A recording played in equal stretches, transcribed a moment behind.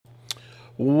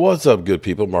What's up, good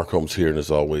people? Mark Holmes here, and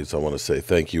as always, I want to say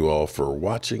thank you all for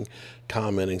watching,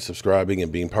 commenting, subscribing,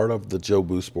 and being part of the Joe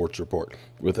Boo Sports Report.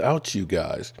 Without you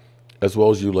guys, as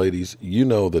well as you ladies, you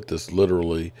know that this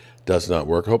literally does not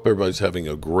work. I hope everybody's having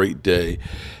a great day,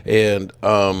 and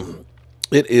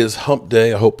it is hump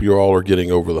day. I hope you all are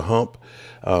getting over the hump.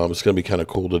 It's going to be kind of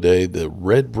cool today. The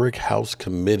Red Brick House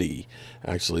Committee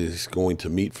actually is going to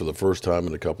meet for the first time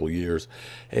in a couple of years.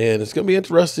 And it's going to be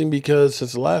interesting because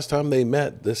since the last time they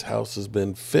met, this house has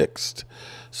been fixed.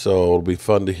 So it'll be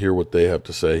fun to hear what they have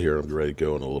to say here. I'm ready to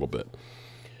go in a little bit.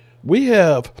 We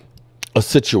have a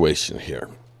situation here.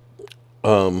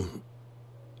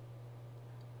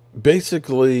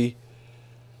 Basically,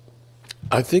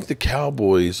 I think the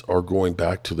Cowboys are going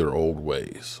back to their old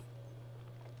ways.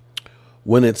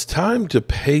 When it's time to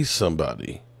pay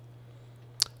somebody,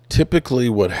 typically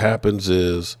what happens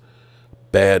is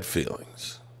bad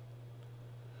feelings.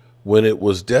 When it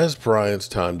was Des Bryant's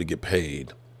time to get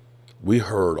paid, we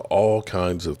heard all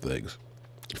kinds of things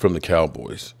from the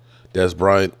Cowboys. Des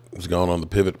Bryant was gone on the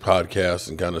Pivot podcast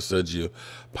and kind of said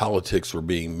politics were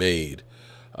being made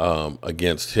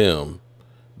against him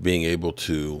being able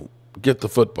to get the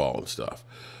football and stuff.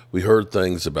 We heard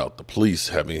things about the police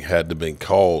having had to be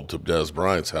called to Des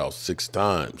Bryant's house 6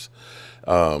 times.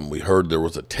 We heard there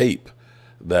was a tape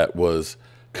that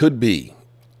could be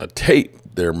a tape.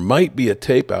 There might be a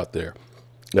tape out there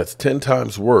that's 10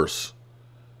 times worse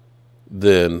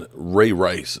than Ray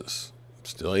Rice's.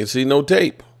 Still ain't seen no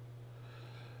tape.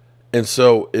 And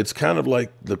so it's kind of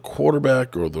like the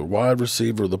quarterback or the wide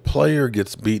receiver, the player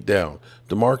gets beat down.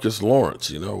 DeMarcus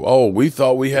Lawrence, oh, we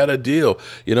thought we had a deal.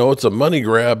 It's a money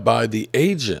grab by the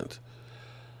agent.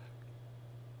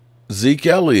 Zeke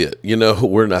Elliott,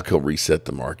 we're not going to reset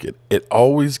the market. It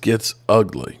always gets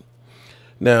ugly.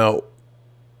 Now,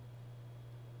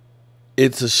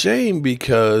 it's a shame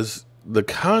because the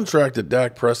contract that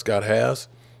Dak Prescott has,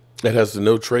 it has the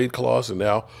no trade clause, and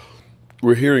now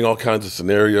we're hearing all kinds of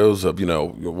scenarios of,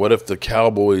 what if the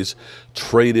Cowboys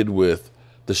traded with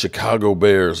the Chicago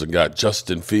Bears and got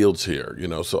Justin Fields here,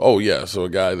 so a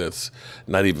guy that's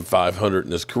not even 500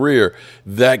 in his career,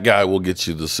 that guy will get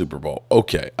you the Super Bowl.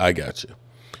 Okay, I got you.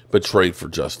 But trade for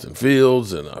Justin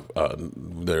Fields and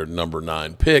their number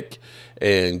 9 pick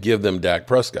and give them Dak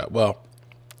Prescott. Well,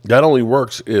 that only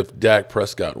works if Dak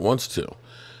Prescott wants to.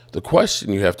 The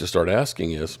question you have to start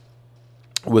asking is,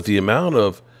 with the amount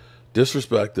of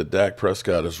disrespect that Dak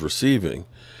Prescott is receiving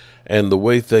and the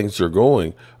way things are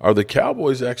going, are the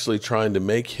Cowboys actually trying to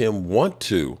make him want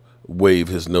to waive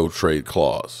his no trade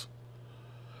clause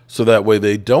so that way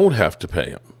they don't have to pay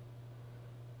him?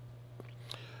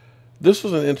 This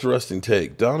was an interesting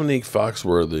take. Dominique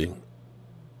Foxworthy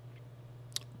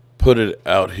put it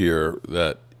out here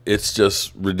that it's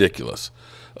just ridiculous.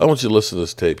 I want you to listen to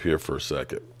this tape here for a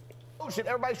second.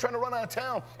 Everybody's trying to run out of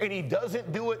town, and he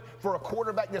doesn't do it for a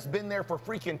quarterback that's been there for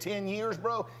freaking 10 years,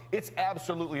 bro. It's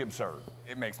absolutely absurd.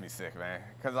 It makes me sick, man,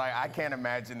 because I can't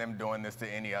imagine them doing this to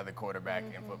any other quarterback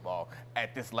in football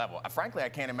at this level. Frankly, I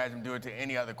can't imagine them doing it to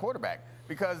any other quarterback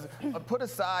because put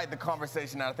aside the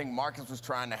conversation that I think Marcus was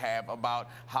trying to have about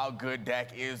how good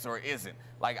Dak is or isn't.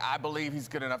 Like, I believe he's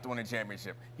good enough to win a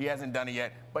championship. He hasn't done it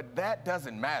yet, but that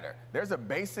doesn't matter. There's a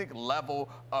basic level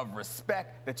of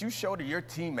respect that you show to your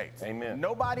teammates. Amen.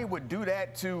 Nobody would do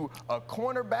that to a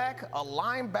cornerback, a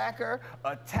linebacker,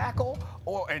 a tackle,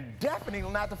 and definitely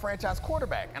not the franchise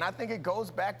quarterback. And I think it goes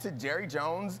back to Jerry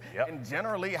Jones and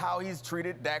generally how he's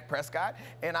treated Dak Prescott.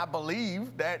 And I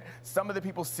believe that some of the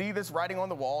people see this writing on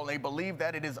the wall, and they believe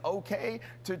that it is okay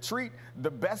to treat the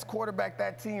best quarterback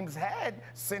that team's had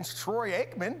since Troy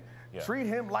Aikman. Treat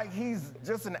him like he's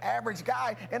just an average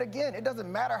guy. And again, it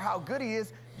doesn't matter how good he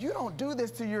is. You don't do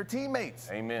this to your teammates.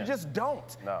 Amen. You just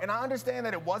don't. No. And I understand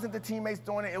that it wasn't the teammates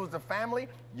doing it. It was the family.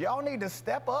 Y'all need to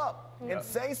step up and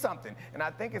say something. And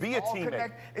I think it's Be a all teammate.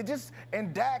 connected.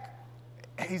 And Dak,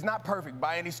 he's not perfect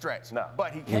by any stretch. No.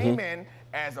 But he came in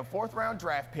as a 4th-round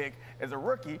draft pick, as a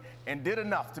rookie, and did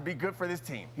enough to be good for this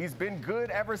team. He's been good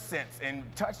ever since and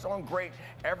touched on great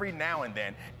every now and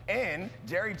then. And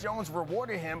Jerry Jones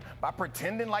rewarded him by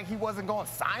pretending like he wasn't going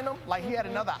to sign him, like he had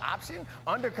another option,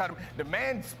 undercut him. The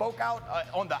man spoke out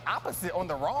on the opposite, on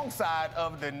the wrong side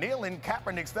of the kneeling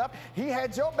Kaepernick stuff. He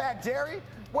had your back, Jerry.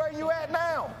 Where are you at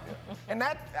now? And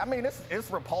that, I mean,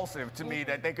 it's repulsive to me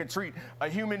that they could treat a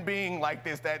human being like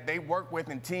this, that they work with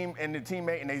and the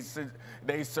teammate, and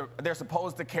they're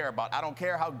supposed to care about. I don't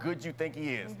care how good you think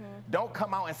he is. Don't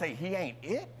come out and say he ain't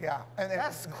it. Yeah, and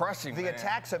that's crushing. The man.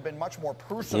 attacks have been much more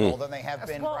personal than they have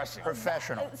been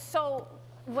professional. So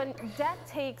when Dak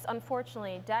takes,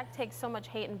 unfortunately, Dak takes so much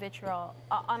hate and vitriol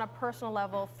on a personal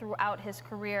level throughout his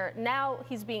career. Now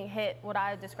he's being hit what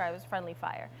I describe as friendly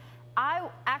fire. I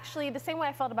actually, the same way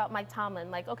I felt about Mike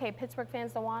Tomlin, like, okay, Pittsburgh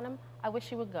fans don't want him. I wish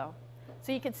he would go,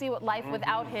 so you could see what life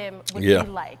without him would be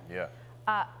like. Yeah.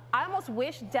 I almost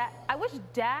wish Dak. I wish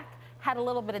Dak had a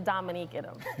little bit of Dominique in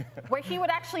him, where he would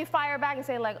actually fire back and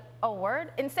say, like, oh,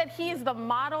 word? Instead, he is the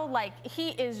model. Like,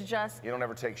 he is just. You don't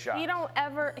ever take shots. He don't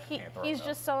ever. He's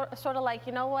just sort of like,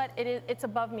 you know what? It's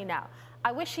above me now.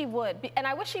 I wish he would, and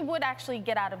I wish he would actually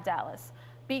get out of Dallas.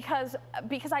 Because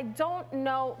I don't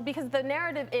know, because the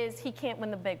narrative is he can't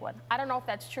win the big one. I don't know if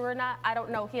that's true or not. I don't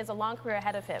know. He has a long career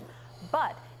ahead of him.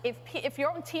 But if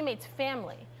your own teammate's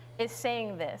family is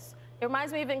saying this, it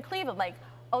reminds me of in Cleveland, like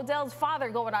Odell's father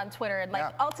going on Twitter, and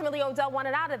like ultimately Odell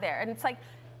wanted out of there. And it's like,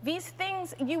 these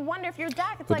things, you wonder if you're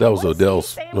Dak. It's but like, that was what's Odell's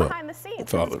saying behind the scenes?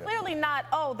 Father. It's clearly not,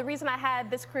 oh, the reason I had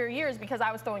this career year is because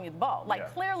I was throwing you the ball.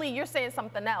 Like, clearly you're saying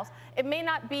something else. It may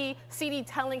not be CD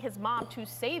telling his mom to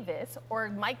say this or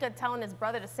Micah telling his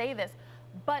brother to say this,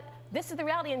 but this is the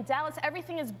reality. In Dallas,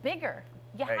 everything is bigger.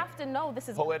 You have to know this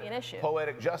is going to be an issue.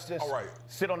 Poetic justice. All right.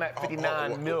 Sit on that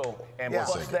 59 mil and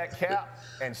bust that cap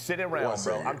and sit around,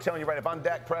 bro. I'm telling you right, if I'm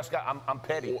Dak Prescott, I'm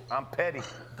petty. I'm petty.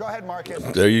 Go ahead, Marcus.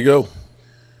 There you go.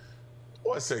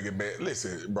 1 second, man.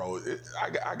 Listen, bro,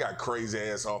 I got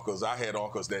crazy-ass uncles. I had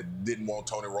uncles that didn't want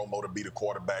Tony Romo to be the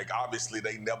quarterback. Obviously,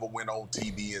 they never went on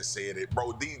TV and said it.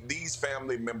 Bro, these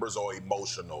family members are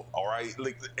emotional, all right?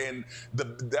 Like, and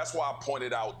that's why I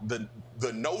pointed out the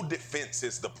no defense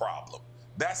is the problem.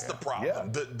 That's the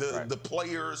problem. The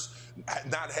players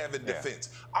not having defense.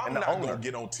 I'm not gonna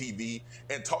get on TV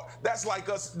and talk. That's like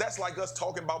us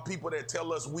talking about people that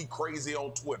tell us we crazy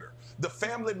on Twitter. The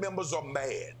family members are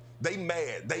mad. They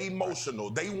mad. They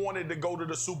emotional. They wanted to go to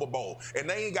the Super Bowl, and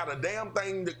they ain't got a damn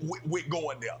thing with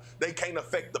going there. They can't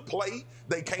affect the play.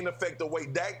 They can't affect the way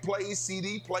Dak plays,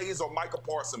 CD plays, or Micah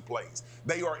Parsons plays.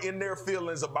 They are in their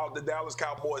feelings about the Dallas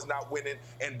Cowboys not winning,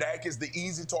 and Dak is the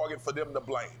easy target for them to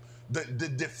blame. The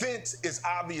defense is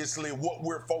obviously what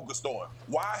we're focused on.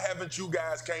 Why haven't you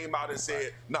guys came out and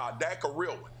said, nah, Dak a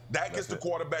real one? Dak is the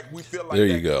quarterback. We feel like there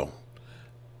you go.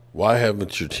 Why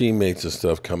haven't your teammates and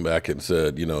stuff come back and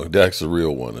said, you know, Dak's the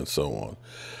real one and so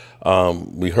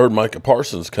on? We heard Micah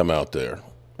Parsons come out there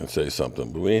and say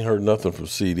something, but we ain't heard nothing from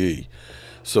CD.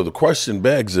 So the question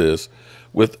begs is,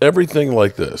 with everything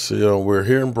like this, you know, we're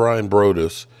hearing Brian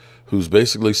Broaddus, who's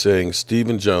basically saying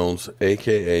Stephen Jones,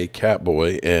 a.k.a.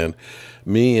 Catboy, and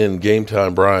me and Game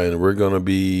Time Brian, we're going to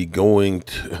be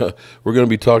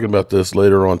talking about this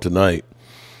later on tonight.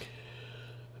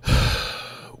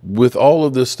 With all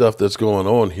of this stuff that's going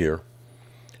on here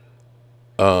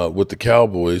with the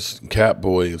Cowboys,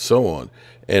 Catboy, and so on,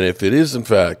 and if it is in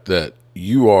fact that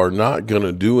you are not going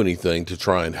to do anything to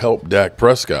try and help Dak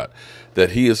Prescott,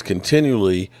 that he is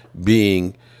continually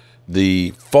being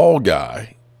the fall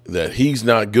guy, that he's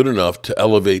not good enough to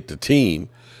elevate the team,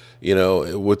 you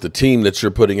know, with the team that you're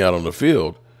putting out on the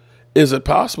field, is it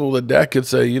possible that Dak could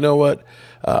say, you know what,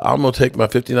 I'm going to take my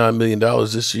 $59 million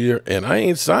this year and I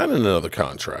ain't signing another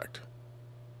contract?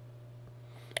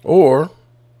 Or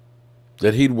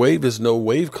that he'd waive his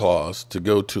no-waive clause to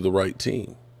go to the right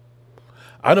team?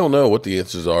 I don't know what the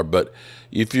answers are, but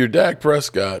if you're Dak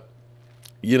Prescott,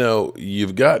 you know,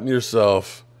 you've gotten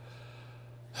yourself,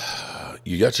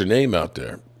 you got your name out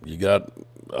there. You got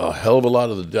a hell of a lot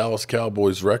of the Dallas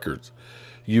Cowboys records.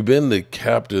 You've been the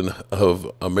captain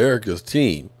of America's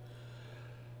team.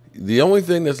 The only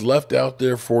thing that's left out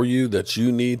there for you that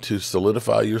you need to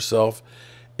solidify yourself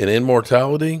in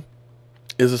immortality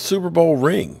is a Super Bowl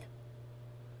ring.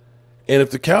 And if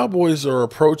the Cowboys are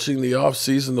approaching the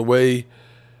offseason the way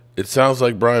it sounds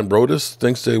like Brian Broaddus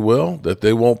thinks they will, that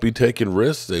they won't be taking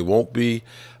risks, they won't be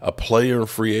a player in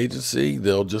free agency,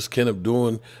 they'll just kind of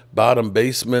doing bottom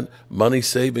basement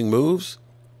money-saving moves,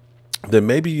 then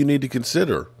maybe you need to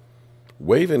consider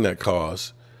waiving that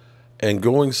cause and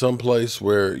going someplace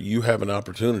where you have an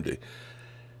opportunity.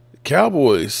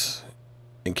 Cowboys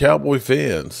and Cowboy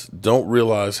fans don't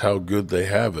realize how good they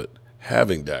have it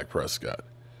having Dak Prescott.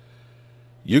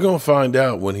 You're going to find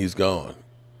out when he's gone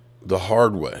the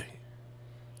hard way.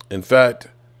 In fact,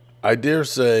 I dare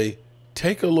say,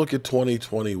 take a look at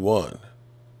 2021.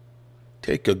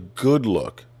 Take a good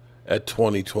look at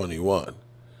 2021.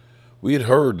 We had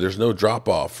heard there's no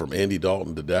drop-off from Andy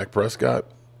Dalton to Dak Prescott.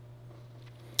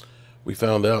 We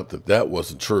found out that that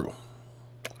wasn't true.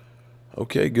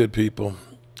 Okay, good people.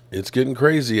 It's getting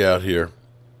crazy out here.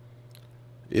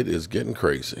 It is getting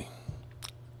crazy.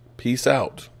 Peace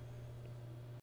out.